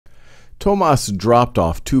Tomas dropped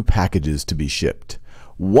off 2 packages to be shipped.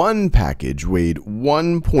 One package weighed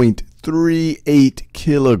 1.38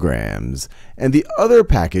 kilograms, and the other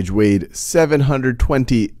package weighed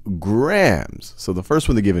 720 grams. So the first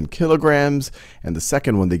one they give in kilograms, and the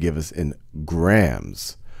second one they give us in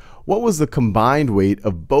grams. What was the combined weight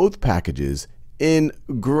of both packages in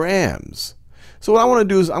grams? So what I want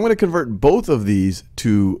to do is I'm going to convert both of these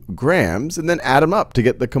to grams and then add them up to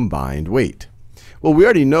get the combined weight. Well, we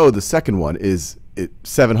already know the second one is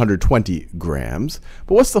 720 grams,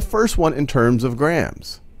 but what's the first one in terms of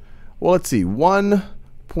grams? Well, let's see,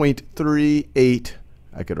 1.38,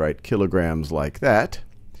 I could write kilograms like that.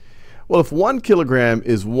 Well, if 1 kilogram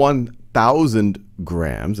is 1,000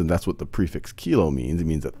 grams, and that's what the prefix kilo means, it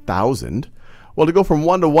means 1,000. Well, to go from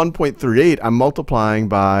 1 to 1.38, I'm multiplying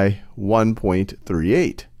by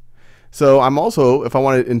 1.38. So I'm also, if I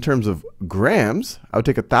want it in terms of grams, I would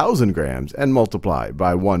take 1,000 grams and multiply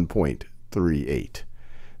by 1.38.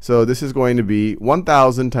 So this is going to be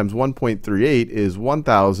 1,000 times 1.38 is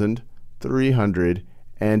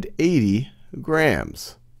 1,380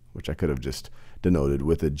 grams, which I could have just denoted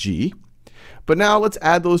with a G. But now let's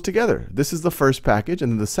add those together. This is the first package,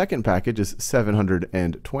 and then the second package is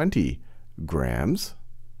 720 grams.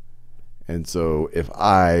 And so if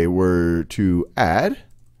I were to add,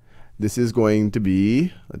 this is going to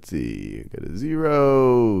be, let's see, get a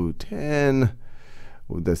 0, 10.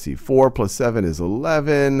 Let's see, 4 plus 7 is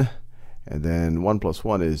 11. And then 1 plus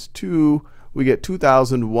 1 is 2. We get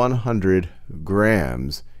 2,100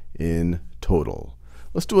 grams in total.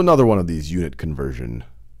 Let's do another one of these unit conversion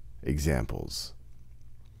examples.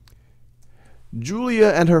 Julia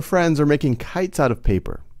and her friends are making kites out of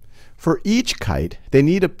paper. For each kite, they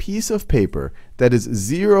need a piece of paper that is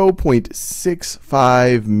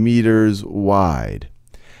 0.65 meters wide.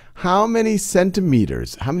 How many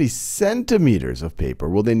centimeters of paper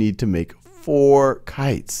will they need to make 4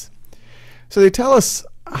 kites? So they tell us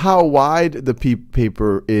how wide the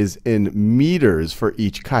paper is in meters for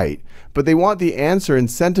each kite, but they want the answer in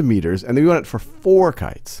centimeters, and they want it for 4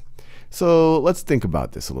 kites. So let's think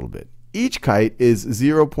about this a little bit. Each kite is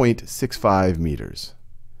 0.65 meters.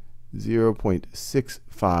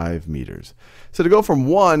 0.65 meters. So to go from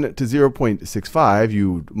 1 to 0.65,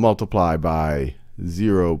 you multiply by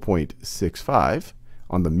 0.65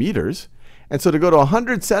 on the meters. And so to go to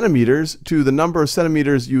 100 centimeters to the number of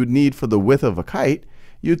centimeters you would need for the width of a kite,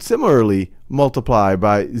 you'd similarly multiply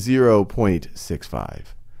by 0.65.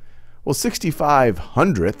 Well, 65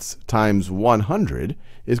 hundredths times 100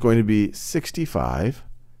 is going to be 65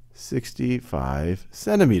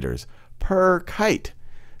 centimeters per kite.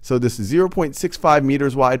 So this is 0.65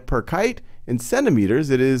 meters wide per kite. In centimeters,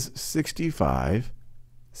 it is 65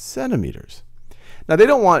 centimeters. Now, they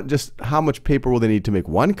don't want just how much paper will they need to make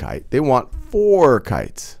 1 kite. They want 4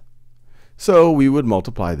 kites. So we would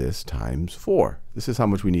multiply this times 4. This is how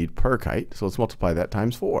much we need per kite. So let's multiply that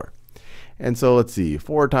times 4. And so let's see.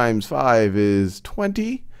 4 times 5 is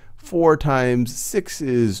 20. 4 times 6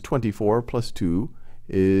 is 24, plus 2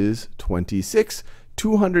 is 26.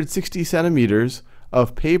 260 centimeters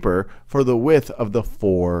of paper for the width of the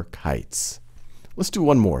 4 kites. Let's do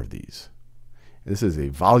one more of these. This is a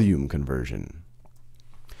volume conversion.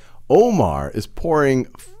 Omar is pouring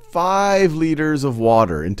 5 liters of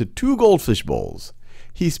water into 2 goldfish bowls.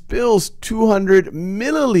 He spills 200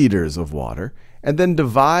 milliliters of water and then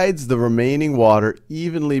divides the remaining water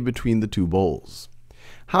evenly between the 2 bowls.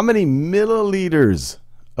 How many milliliters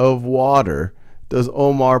of water does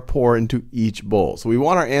Omar pour into each bowl? So we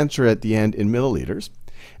want our answer at the end in milliliters.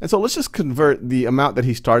 And so let's just convert the amount that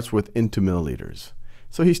he starts with into milliliters.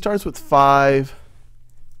 So he starts with 5.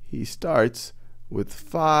 He starts with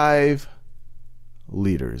 5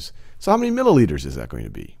 liters. So how many milliliters is that going to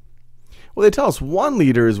be? Well, they tell us 1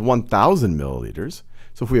 liter is 1,000 milliliters.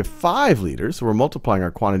 So if we have 5 liters, so we're multiplying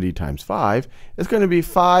our quantity times 5, it's going to be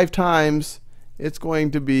 5 times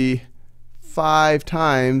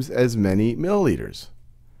as many milliliters.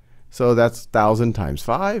 So that's 1,000 times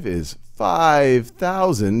 5 is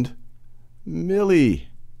 5,000 milliliters.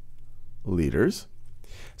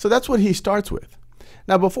 So that's what he starts with.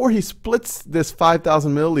 Now, before he splits this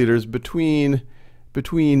 5,000 milliliters between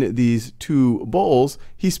these 2 bowls,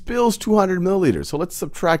 he spills 200 milliliters. So let's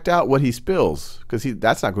subtract out what he spills, because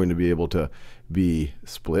that's not going to be able to be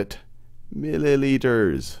split.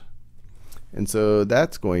 Milliliters. And so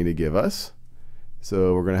that's going to give us,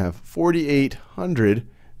 so we're going to have 4,800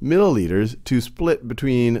 milliliters to split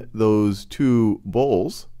between those 2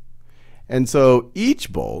 bowls. And so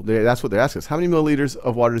each bowl, that's what they're asking us. How many milliliters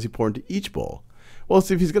of water does he pour into each bowl? Well,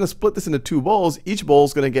 so if he's going to split this into 2 bowls, each bowl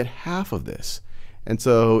is going to get half of this. And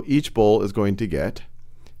so each bowl is going to get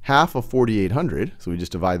half of 4,800, so we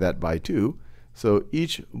just divide that by 2. So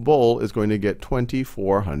each bowl is going to get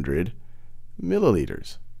 2,400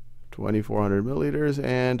 milliliters. 2,400 milliliters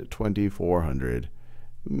and 2,400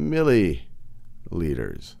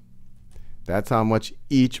 milliliters. That's how much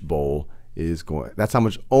each bowl is going. That's how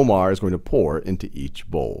much Omar is going to pour into each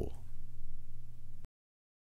bowl.